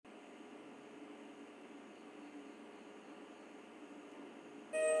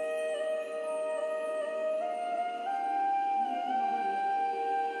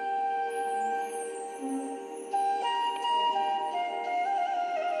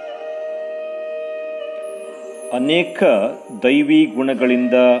ಅನೇಕ ದೈವಿ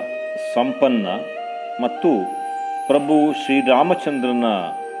ಗುಣಗಳಿಂದ ಸಂಪನ್ನ ಮತ್ತು ಪ್ರಭು ಶ್ರೀರಾಮಚಂದ್ರನ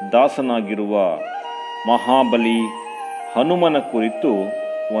ದಾಸನಾಗಿರುವ ಮಹಾಬಲಿ ಹನುಮನ ಕುರಿತು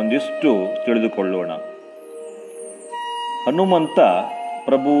ಒಂದಿಷ್ಟು ತಿಳಿದುಕೊಳ್ಳೋಣ. ಹನುಮಂತ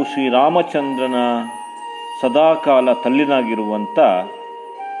ಪ್ರಭು ಶ್ರೀರಾಮಚಂದ್ರನ ಸದಾಕಾಲ ತಲ್ಲಿನಾಗಿರುವಂಥ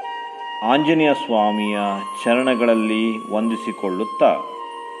ಆಂಜನೇಯ ಸ್ವಾಮಿಯ ಚರಣಗಳಲ್ಲಿ ವಂದಿಸಿಕೊಳ್ಳುತ್ತಾ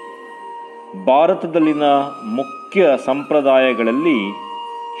ಭಾರತದಲ್ಲಿನ ಮುಖ್ಯ ಸಂಪ್ರದಾಯಗಳಲ್ಲಿ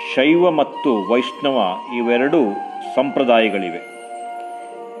ಶೈವ ಮತ್ತು ವೈಷ್ಣವ ಇವೆರಡೂ ಸಂಪ್ರದಾಯಗಳಿವೆ.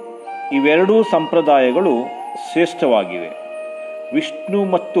 ಇವೆರಡೂ ಸಂಪ್ರದಾಯಗಳು ಶ್ರೇಷ್ಠವಾಗಿವೆ. ವಿಷ್ಣು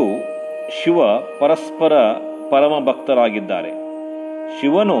ಮತ್ತು ಶಿವ ಪರಸ್ಪರ ಪರಮ ಭಕ್ತರಾಗಿದ್ದಾರೆ.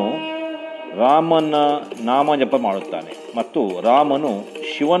 ಶಿವನು ರಾಮನ ನಾಮ ಜಪ ಮಾಡುತ್ತಾನೆ ಮತ್ತು ರಾಮನು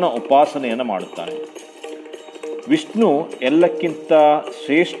ಶಿವನ ಉಪಾಸನೆಯನ್ನು ಮಾಡುತ್ತಾನೆ. ವಿಷ್ಣು ಎಲ್ಲಕ್ಕಿಂತ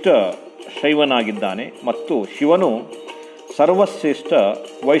ಶ್ರೇಷ್ಠ ಶೈವನಾಗಿದ್ದಾನೆ ಮತ್ತು ಶಿವನು ಸರ್ವಶ್ರೇಷ್ಠ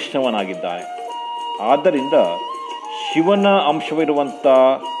ವೈಷ್ಣವನಾಗಿದ್ದಾನೆ. ಆದ್ದರಿಂದ ಶಿವನ ಅಂಶವಿರುವಂಥ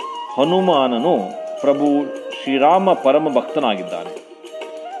ಹನುಮಾನನು ಪ್ರಭು ಶ್ರೀರಾಮ ಪರಮ ಭಕ್ತನಾಗಿದ್ದಾನೆ.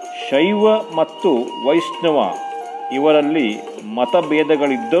 ಶೈವ ಮತ್ತು ವೈಷ್ಣವ ಇವರಲ್ಲಿ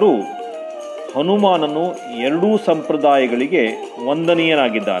ಮತಭೇದಗಳಿದ್ದರೂ ಹನುಮಾನನು ಎರಡೂ ಸಂಪ್ರದಾಯಗಳಿಗೆ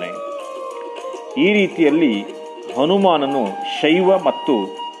ವಂದನೀಯನಾಗಿದ್ದಾನೆ. ಈ ರೀತಿಯಲ್ಲಿ ಹನುಮಾನನು ಶೈವ ಮತ್ತು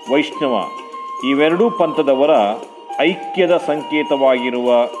ವೈಷ್ಣವ ಇವೆರಡೂ ಪಂಥದವರ ಐಕ್ಯದ ಸಂಕೇತವಾಗಿರುವ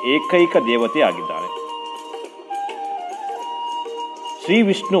ಏಕೈಕ ದೇವತೆಯಾಗಿದ್ದಾನೆ. ಶ್ರೀ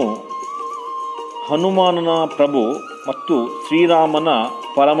ವಿಷ್ಣು ಹನುಮಾನನ ಪ್ರಭು ಮತ್ತು ಶ್ರೀರಾಮನ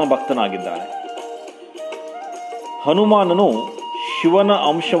ಪರಮ ಭಕ್ತನಾಗಿದ್ದಾನೆ. ಹನುಮಾನನು ಶಿವನ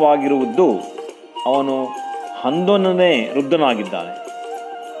ಅಂಶವಾಗಿರುವುದು ಅವನು 11ನೇ ರುದ್ರನಾಗಿದ್ದಾನೆ.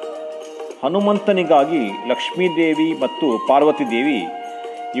 ಹನುಮಂತನಿಗಾಗಿ ಲಕ್ಷ್ಮೀದೇವಿ ಮತ್ತು ಪಾರ್ವತಿ ದೇವಿ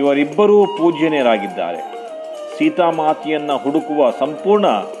ಇವರಿಬ್ಬರೂ ಪೂಜ್ಯನೀಯರಾಗಿದ್ದಾರೆ. ಸೀತಾಮಾತೆಯನ್ನು ಹುಡುಕುವ ಸಂಪೂರ್ಣ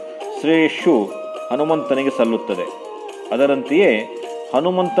ಶ್ರೇಯಸ್ಸು ಹನುಮಂತನಿಗೆ ಸಲ್ಲುತ್ತದೆ. ಅದರಂತೆಯೇ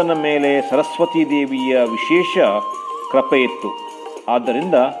ಹನುಮಂತನ ಮೇಲೆ ಸರಸ್ವತೀ ದೇವಿಯ ವಿಶೇಷ ಕೃಪೆ ಇತ್ತು.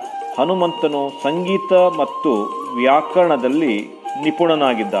 ಆದ್ದರಿಂದ ಹನುಮಂತನು ಸಂಗೀತ ಮತ್ತು ವ್ಯಾಕರಣದಲ್ಲಿ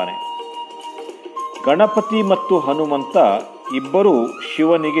ನಿಪುಣನಾಗಿದ್ದಾನೆ. ಗಣಪತಿ ಮತ್ತು ಹನುಮಂತ ಇಬ್ಬರೂ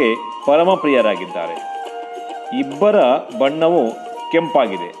ಶಿವನಿಗೆ ಪರಮ ಪ್ರಿಯರಾಗಿದ್ದಾರೆ. ಇಬ್ಬರ ಬಣ್ಣವು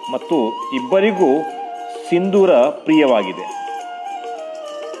ಕೆಂಪಾಗಿದೆ ಮತ್ತು ಇಬ್ಬರಿಗೂ ಸಿಂಧೂರ ಪ್ರಿಯವಾಗಿದೆ.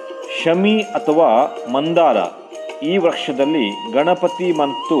 ಶಮಿ ಅಥವಾ ಮಂದಾರ ಈ ವೃಕ್ಷದಲ್ಲಿ ಗಣಪತಿ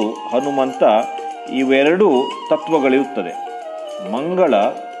ಮತ್ತು ಹನುಮಂತ ಇವೆರಡೂ ತತ್ವಗಳಿರುತ್ತದೆ. ಮಂಗಳ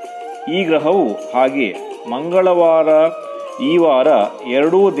ಈ ಗ್ರಹವು ಹಾಗೆ ಮಂಗಳವಾರ ಈ ವಾರ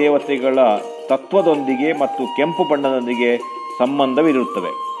ಎರಡೂ ದೇವತೆಗಳ ತತ್ವದೊಂದಿಗೆ ಮತ್ತು ಕೆಂಪು ಬಣ್ಣದೊಂದಿಗೆ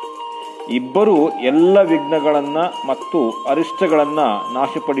ಸಂಬಂಧವಿರುತ್ತವೆ. ಇಬ್ಬರು ಎಲ್ಲ ವಿಘ್ನಗಳನ್ನು ಮತ್ತು ಅರಿಷ್ಟಗಳನ್ನು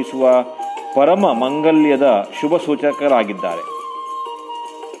ನಾಶಪಡಿಸುವ ಪರಮ ಮಂಗಲ್ಯದ ಶುಭ ಸೂಚಕರಾಗಿದ್ದಾರೆ.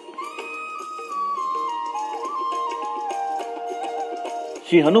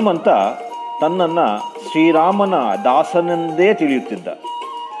 ಶ್ರೀ ಹನುಮಂತ ತನ್ನನ್ನು ಶ್ರೀರಾಮನ ದಾಸನೆಂದೇ ತಿಳಿಯುತ್ತಿದ್ದ.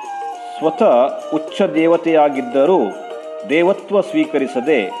 ಸ್ವತಃ ಉಚ್ಚ ದೇವತೆಯಾಗಿದ್ದರೂ ದೇವತ್ವ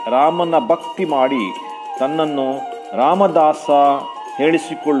ಸ್ವೀಕರಿಸದೆ ರಾಮನ ಭಕ್ತಿ ಮಾಡಿ ತನ್ನನ್ನು ರಾಮದಾಸ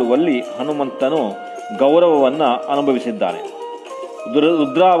ಹೇಳಿಸಿಕೊಳ್ಳುವಲ್ಲಿ ಹನುಮಂತನು ಗೌರವವನ್ನು ಅನುಭವಿಸಿದ್ದಾನೆ.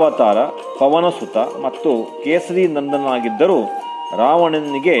 ರುದ್ರಾವತಾರ, ಪವನಸುತ ಮತ್ತು ಕೇಸರಿ ನಂದನಾಗಿದ್ದರೂ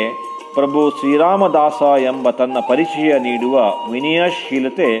ರಾವಣನಿಗೆ ಪ್ರಭು ಶ್ರೀರಾಮದಾಸ ಎಂಬ ತನ್ನ ಪರಿಚಯ ನೀಡುವ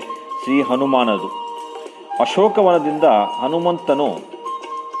ವಿನಯಶೀಲತೆ ಶ್ರೀ ಹನುಮಾನದು. ಅಶೋಕವನದಿಂದ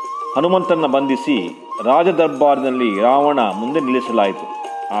ಹನುಮಂತನ ಬಂಧಿಸಿ ರಾಜದರ್ಬಾರಿನಲ್ಲಿ ರಾವಣ ಮುಂದೆ ನಿಲ್ಲಿಸಲಾಯಿತು.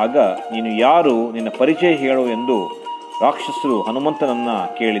 ಆಗ ನೀನು ಯಾರು, ನಿನ್ನ ಪರಿಚಯ ಹೇಳು ಎಂದು ರಾಕ್ಷಸರು ಹನುಮಂತನನ್ನು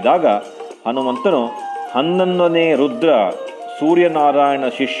ಕೇಳಿದಾಗ ಹನುಮಂತನು 11ನೇ ರುದ್ರ, ಸೂರ್ಯನಾರಾಯಣ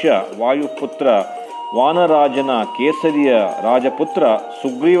ಶಿಷ್ಯ, ವಾಯುಪುತ್ರ, ವಾನರಾಜನ ಕೇಸರಿಯ ರಾಜಪುತ್ರ,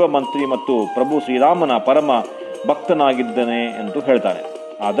 ಸುಗ್ರೀವ ಮಂತ್ರಿ ಮತ್ತು ಪ್ರಭು ಶ್ರೀರಾಮನ ಪರಮ ಭಕ್ತನಾಗಿದ್ದಾನೆ ಎಂದು ಹೇಳ್ತಾನೆ.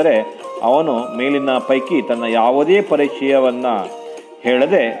 ಆದರೆ ಅವನು ಮೇಲಿನ ಪೈಕಿ ತನ್ನ ಯಾವುದೇ ಪರಿಚಯವನ್ನು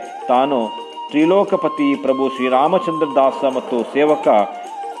ಹೇಳದೆ ತಾನು ತ್ರಿಲೋಕಪತಿ ಪ್ರಭು ಶ್ರೀರಾಮಚಂದ್ರ ದಾಸ ಮತ್ತು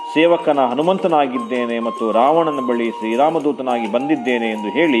ಸೇವಕನ ಹನುಮಂತನಾಗಿದ್ದೇನೆ ಮತ್ತು ರಾವಣನ ಬಳಿ ಶ್ರೀರಾಮದೂತನಾಗಿ ಬಂದಿದ್ದೇನೆ ಎಂದು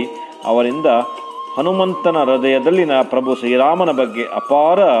ಹೇಳಿ ಅವರಿಂದ ಹನುಮಂತನ ಹೃದಯದಲ್ಲಿನ ಪ್ರಭು ಶ್ರೀರಾಮನ ಬಗ್ಗೆ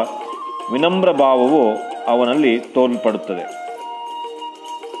ಅಪಾರ ವಿನಮ್ರ ಭಾವವು ಅವನಲ್ಲಿ ತೋರ್ಪಡುತ್ತದೆ.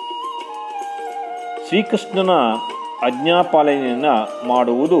 ಶ್ರೀಕೃಷ್ಣನ ಆಜ್ಞಾಪಾಲನೆಯನ್ನು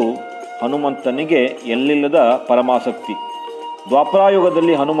ಮಾಡುವುದು ಹನುಮಂತನಿಗೆ ಎಲ್ಲಿಲ್ಲದ ಪರಮಾಸಕ್ತಿ.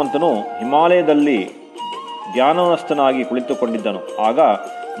 ದ್ವಾಪರಾಯುಗದಲ್ಲಿ ಹನುಮಂತನು ಹಿಮಾಲಯದಲ್ಲಿ ಧ್ಯಾನಸ್ಥನಾಗಿ ಕುಳಿತುಕೊಂಡಿದ್ದನು. ಆಗ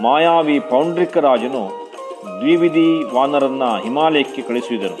ಮಾಯಾವಿ ಪೌಂಡ್ರಿಕ ರಾಜನು ದ್ವಿವಿಧಿ ವಾನರನ್ನ ಹಿಮಾಲಯಕ್ಕೆ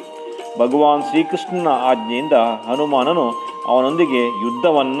ಕಳಿಸಿದನು. ಭಗವಾನ್ ಶ್ರೀಕೃಷ್ಣನ ಆಜ್ಞೆಯಿಂದ ಹನುಮಾನನು ಅವನೊಂದಿಗೆ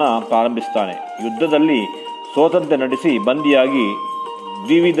ಯುದ್ಧವನ್ನು ಪ್ರಾರಂಭಿಸ್ತಾನೆ. ಯುದ್ಧದಲ್ಲಿ ಸೋತಂತೆ ನಡೆಸಿ ಬಂದಿಯಾಗಿ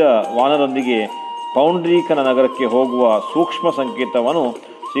ದ್ವಿವಿಧ ವಾನರೊಂದಿಗೆ ಪೌಂಡ್ರೀಕನ ನಗರಕ್ಕೆ ಹೋಗುವ ಸೂಕ್ಷ್ಮ ಸಂಕೇತವನ್ನು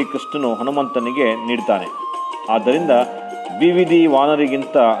ಶ್ರೀಕೃಷ್ಣನು ಹನುಮಂತನಿಗೆ ನೀಡ್ತಾನೆ. ಆದ್ದರಿಂದ ದ್ವಿವಿಧಿ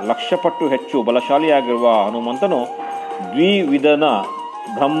ವಾನರಿಗಿಂತ ಲಕ್ಷಪಟ್ಟು ಹೆಚ್ಚು ಬಲಶಾಲಿಯಾಗಿರುವ ಹನುಮಂತನು ದ್ವಿವಿಧನ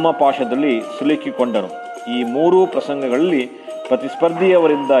ಬ್ರಹ್ಮಪಾಶದಲ್ಲಿ ಸಿಲುಕಿಕೊಂಡನು. ಈ ಮೂರೂ ಪ್ರಸಂಗಗಳಲ್ಲಿ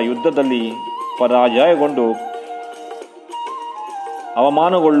ಪ್ರತಿಸ್ಪರ್ಧಿಯವರಿಂದ ಯುದ್ಧದಲ್ಲಿ ಪರಾಜಯಗೊಂಡು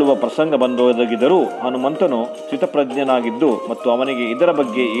ಅವಮಾನಗೊಳ್ಳುವ ಪ್ರಸಂಗ ಬಂದೊದಗಿದರೂ ಹನುಮಂತನು ಸ್ಥಿತಪ್ರಜ್ಞನಾಗಿದ್ದು ಮತ್ತು ಅವನಿಗೆ ಇದರ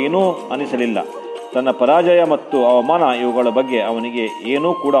ಬಗ್ಗೆ ಏನೂ ಅನಿಸಲಿಲ್ಲ. ತನ್ನ ಪರಾಜಯ ಮತ್ತು ಅವಮಾನ ಇವುಗಳ ಬಗ್ಗೆ ಅವನಿಗೆ ಏನೂ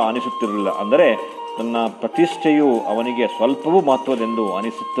ಕೂಡ ಅನಿಸುತ್ತಿರಲಿಲ್ಲ. ಅಂದರೆ ತನ್ನ ಪ್ರತಿಷ್ಠೆಯು ಅವನಿಗೆ ಸ್ವಲ್ಪವೂ ಮಹತ್ವದೆಂದು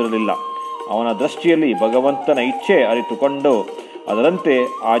ಅನಿಸುತ್ತಿರಲಿಲ್ಲ. ಅವನ ದೃಷ್ಟಿಯಲ್ಲಿ ಭಗವಂತನ ಇಚ್ಛೆ ಅರಿತುಕೊಂಡು ಅದರಂತೆ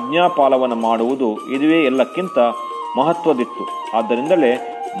ಆಜ್ಞಾಪಾಲವನ್ನು ಮಾಡುವುದು ಇದುವೇ ಎಲ್ಲಕ್ಕಿಂತ ಮಹತ್ವದಿತ್ತು. ಆದ್ದರಿಂದಲೇ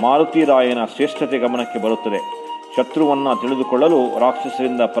ಮಾರುತಿರಾಯನ ಶ್ರೇಷ್ಠತೆ ಗಮನಕ್ಕೆ ಬರುತ್ತದೆ. ಶತ್ರುವನ್ನು ತಿಳಿದುಕೊಳ್ಳಲು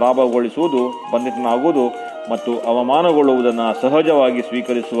ರಾಕ್ಷಸರಿಂದ ಪರಾಭವಗೊಳಿಸುವುದು, ಬಂಧಿತನಾಗುವುದು ಮತ್ತು ಅವಮಾನಗೊಳ್ಳುವುದನ್ನು ಸಹಜವಾಗಿ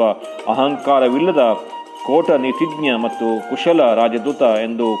ಸ್ವೀಕರಿಸುವ ಅಹಂಕಾರವಿಲ್ಲದ ಕೋಟ ನೀತಿಜ್ಞ ಮತ್ತು ಕುಶಲ ರಾಜದೂತ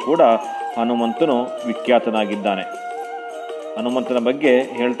ಎಂದು ಕೂಡ ಹನುಮಂತನು ವಿಖ್ಯಾತನಾಗಿದ್ದಾನೆ. ಹನುಮಂತನ ಬಗ್ಗೆ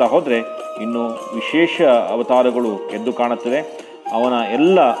ಹೇಳ್ತಾ ಹೋದರೆ ಇನ್ನು ವಿಶೇಷ ಅವತಾರಗಳು ಎದ್ದು ಕಾಣುತ್ತದೆ. ಅವನ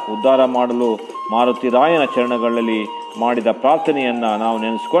ಎಲ್ಲ ಉದ್ಧಾರ ಮಾಡಲು ಮಾರುತಿರಾಯನ ಚರಣಗಳಲ್ಲಿ ಮಾಡಿದ ಪ್ರಾರ್ಥನೆಯನ್ನು ನಾವು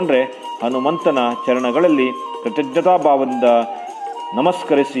ನೆನೆಸ್ಕೊಂಡ್ರೆ, ಹನುಮಂತನ ಚರಣಗಳಲ್ಲಿ ಕೃತಜ್ಞತಾಭಾವದಿಂದ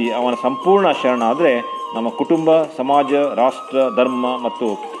ನಮಸ್ಕರಿಸಿ ಅವನ ಸಂಪೂರ್ಣ ಶರಣಾದರೆ ನಮ್ಮ ಕುಟುಂಬ, ಸಮಾಜ, ರಾಷ್ಟ್ರ, ಧರ್ಮ ಮತ್ತು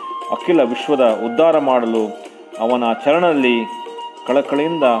ಅಖಿಲ ವಿಶ್ವದ ಉದ್ಧಾರ ಮಾಡಲು ಅವನ ಚರಣದಲ್ಲಿ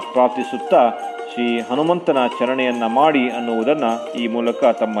ಕಳಕಳಿಯಿಂದ ಪ್ರಾರ್ಥಿಸುತ್ತಾ ಶ್ರೀ ಹನುಮಂತನ ಚರಣೆಯನ್ನು ಮಾಡಿ ಅನ್ನುವುದನ್ನು ಈ ಮೂಲಕ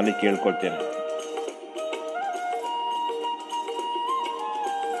ತಮ್ಮಲ್ಲಿ ಕೇಳ್ಕೊಳ್ತೇನೆ.